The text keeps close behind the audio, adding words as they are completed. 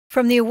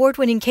From the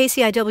award-winning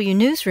KCIW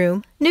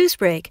Newsroom,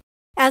 Newsbreak.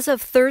 As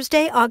of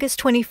Thursday, August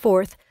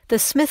 24th, the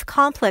Smith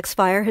Complex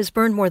fire has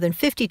burned more than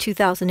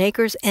 52,000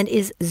 acres and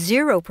is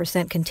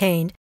 0%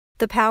 contained.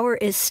 The power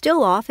is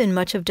still off in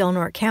much of Del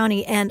Norte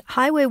County, and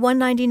Highway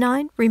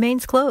 199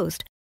 remains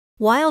closed.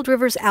 Wild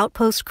River's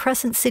Outpost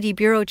Crescent City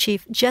Bureau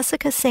Chief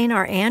Jessica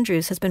Sanar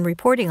Andrews has been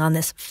reporting on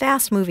this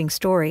fast-moving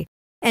story,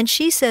 and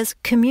she says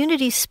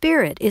community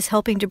spirit is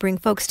helping to bring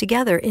folks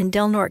together in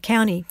Del Norte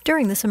County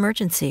during this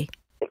emergency.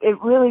 It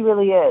really,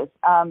 really is.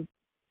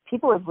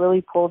 People have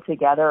really pulled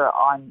together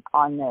on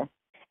this.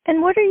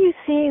 And what are you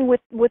seeing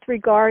with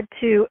regard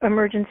to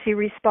emergency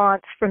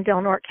response from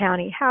Del Norte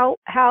County? How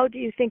do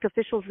you think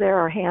officials there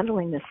are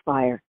handling this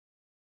fire?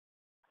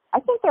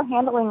 I think they're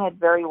handling it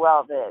very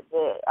well.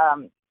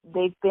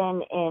 They've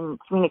been in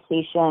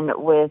communication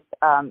with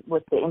the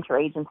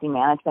interagency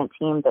management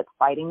team that's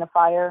fighting the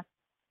fire.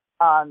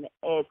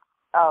 It's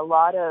a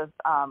lot of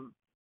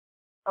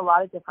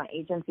different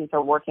agencies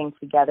are working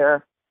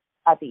together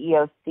at the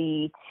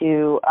EOC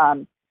to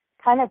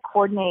kind of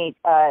coordinate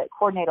a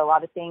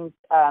lot of things,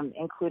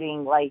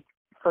 including, like,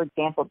 for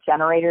example,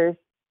 generators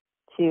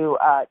to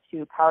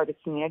power the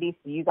community.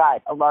 So you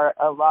got a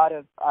lot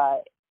of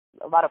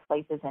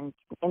places in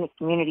the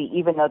community,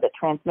 even though the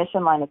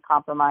transmission line is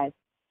compromised,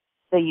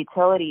 the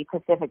utility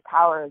Pacific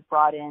Power has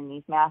brought in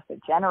these massive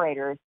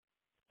generators,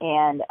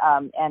 and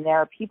there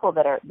are people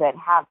that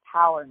have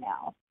power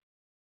now,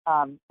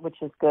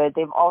 which is good.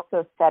 They've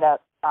also set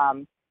up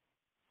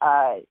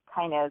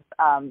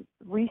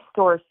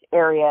resource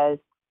areas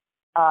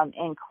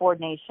in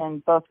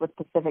coordination both with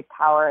Pacific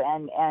Power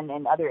and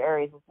in other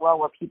areas as well,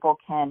 where people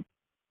can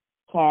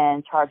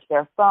charge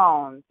their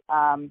phones,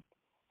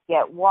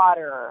 get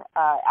water,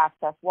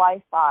 access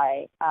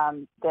Wi-Fi.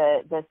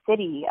 The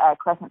city,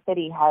 Crescent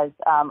City, has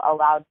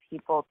allowed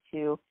people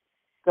to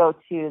go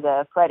to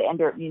the Fred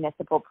Endert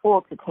Municipal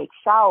Pool to take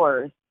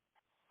showers.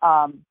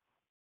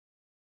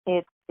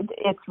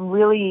 It's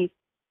really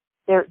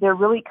they're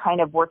really kind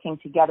of working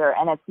together,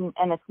 and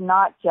it's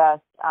not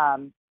just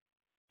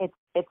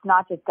it's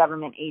not just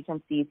government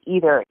agencies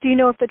either. Do you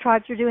know if the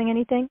tribes are doing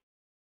anything?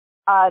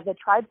 The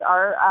tribes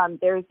are.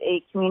 There's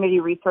a community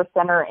resource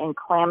center in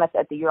Klamath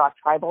at the Yurok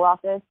Tribal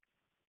Office,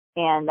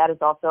 and that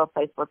is also a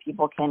place where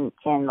people can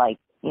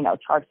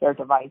charge their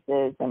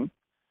devices, and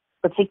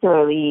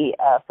particularly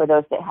for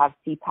those that have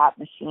CPAP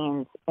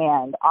machines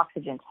and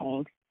oxygen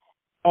tanks.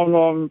 And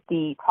then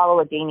the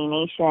Paula Dani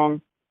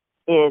Nation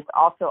is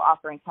also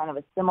offering kind of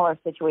a similar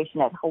situation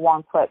at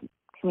Hawangquet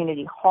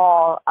Community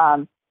Hall.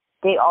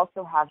 They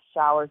also have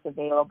showers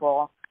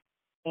available,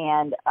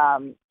 and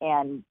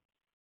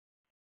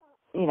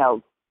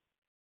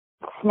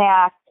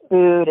snacks,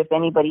 food if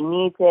anybody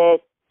needs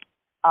it.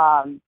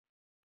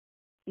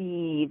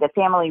 The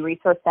Family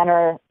Resource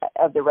Center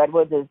of the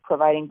Redwoods is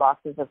providing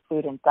boxes of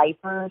food and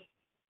diapers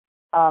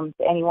to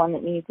anyone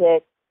that needs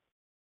it.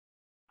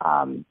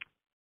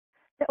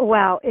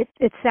 Wow,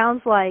 it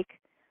sounds like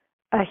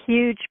a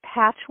huge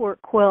patchwork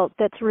quilt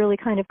that's really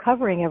kind of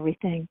covering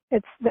everything.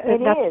 That's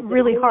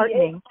really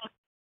heartening.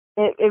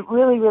 It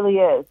really, really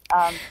is.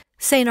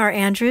 Sanar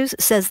Andrews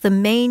says the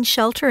main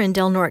shelter in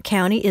Del Norte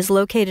County is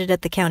located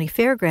at the county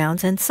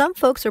fairgrounds, and some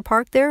folks are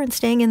parked there and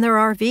staying in their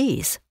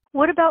RVs.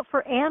 What about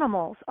for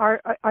animals?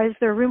 Is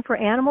there room for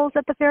animals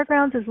at the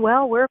fairgrounds as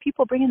well? Where are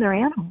people bringing their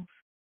animals?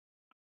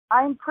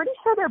 I'm pretty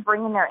sure they're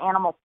bringing their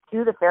animals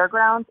to the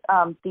fairgrounds.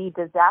 The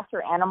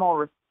Disaster Animal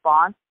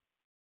Response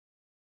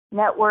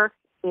Network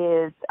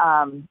is,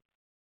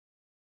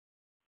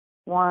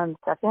 one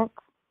second.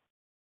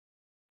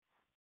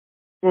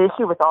 The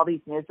issue with all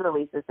these news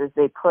releases is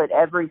they put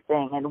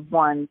everything in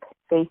one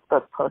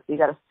Facebook post. So you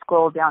got to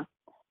scroll down.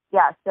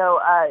 Yeah, so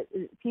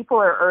people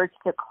are urged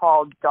to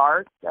call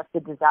DART, that's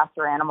the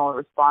Disaster Animal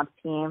Response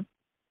Team,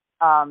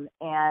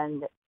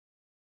 and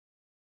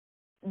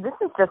this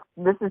is just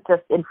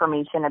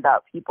information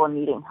about people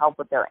needing help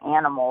with their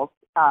animals,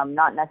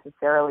 not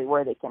necessarily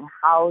where they can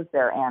house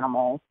their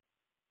animals.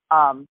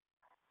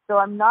 So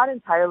I'm not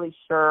entirely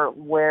sure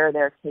where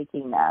they're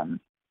taking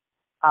them.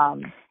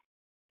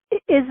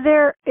 Is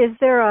there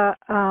a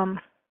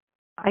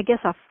I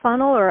guess a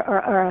funnel or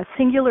a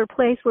singular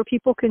place where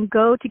people can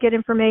go to get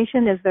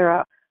information? Is there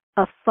a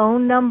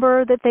phone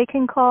number that they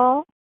can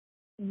call?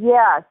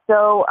 Yeah.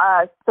 So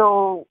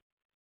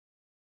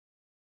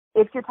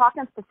if you're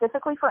talking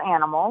specifically for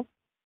animals,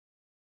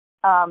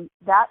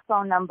 that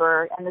phone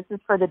number, and this is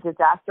for the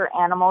Disaster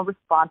Animal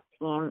Response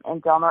Team in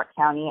Del Norte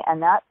County,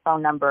 and that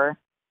phone number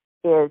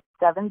is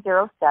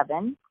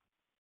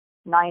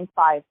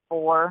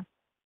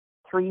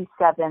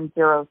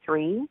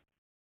 707-954-3703.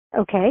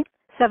 Okay.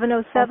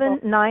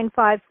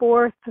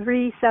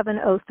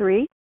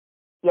 707-954-3703.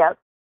 Yep.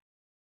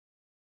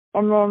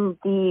 And then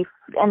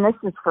this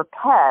is for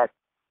pets.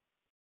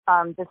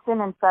 The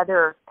Fin and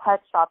Feather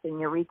Pet Shop in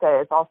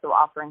Eureka is also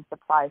offering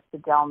supplies to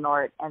Del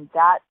Norte, and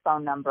that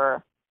phone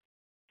number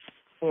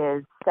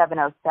is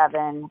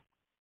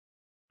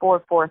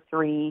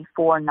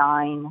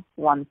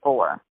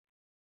 707-443-4914.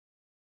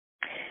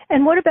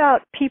 And what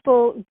about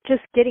people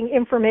just getting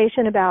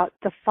information about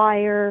the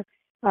fire,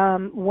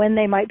 when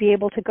they might be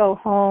able to go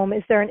home?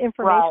 Is there an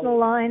informational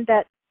line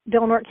that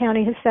Del Norte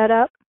County has set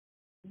up?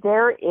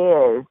 There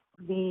is.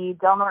 The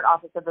Del Norte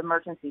Office of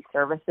Emergency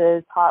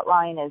Services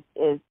hotline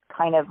is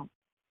kind of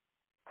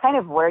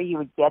where you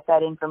would get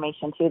that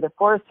information too. The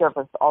Forest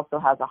Service also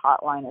has a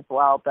hotline as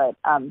well, but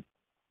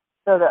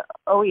so the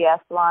OES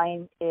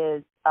line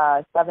is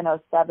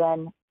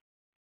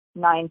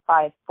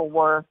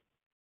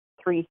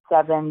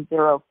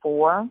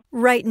 707-954-3704.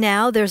 Right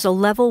now, there's a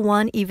Level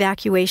 1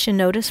 evacuation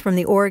notice from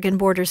the Oregon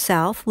border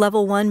south.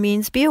 Level 1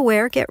 means be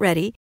aware, get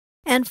ready.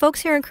 And folks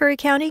here in Curry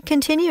County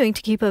continuing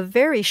to keep a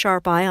very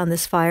sharp eye on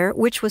this fire,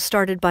 which was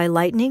started by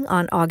lightning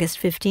on August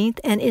 15th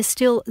and is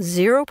still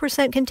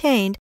 0%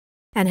 contained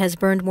and has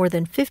burned more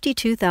than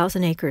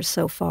 52,000 acres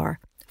so far.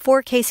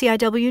 For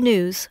KCIW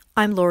News,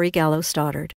 I'm Lori Gallo Stoddard.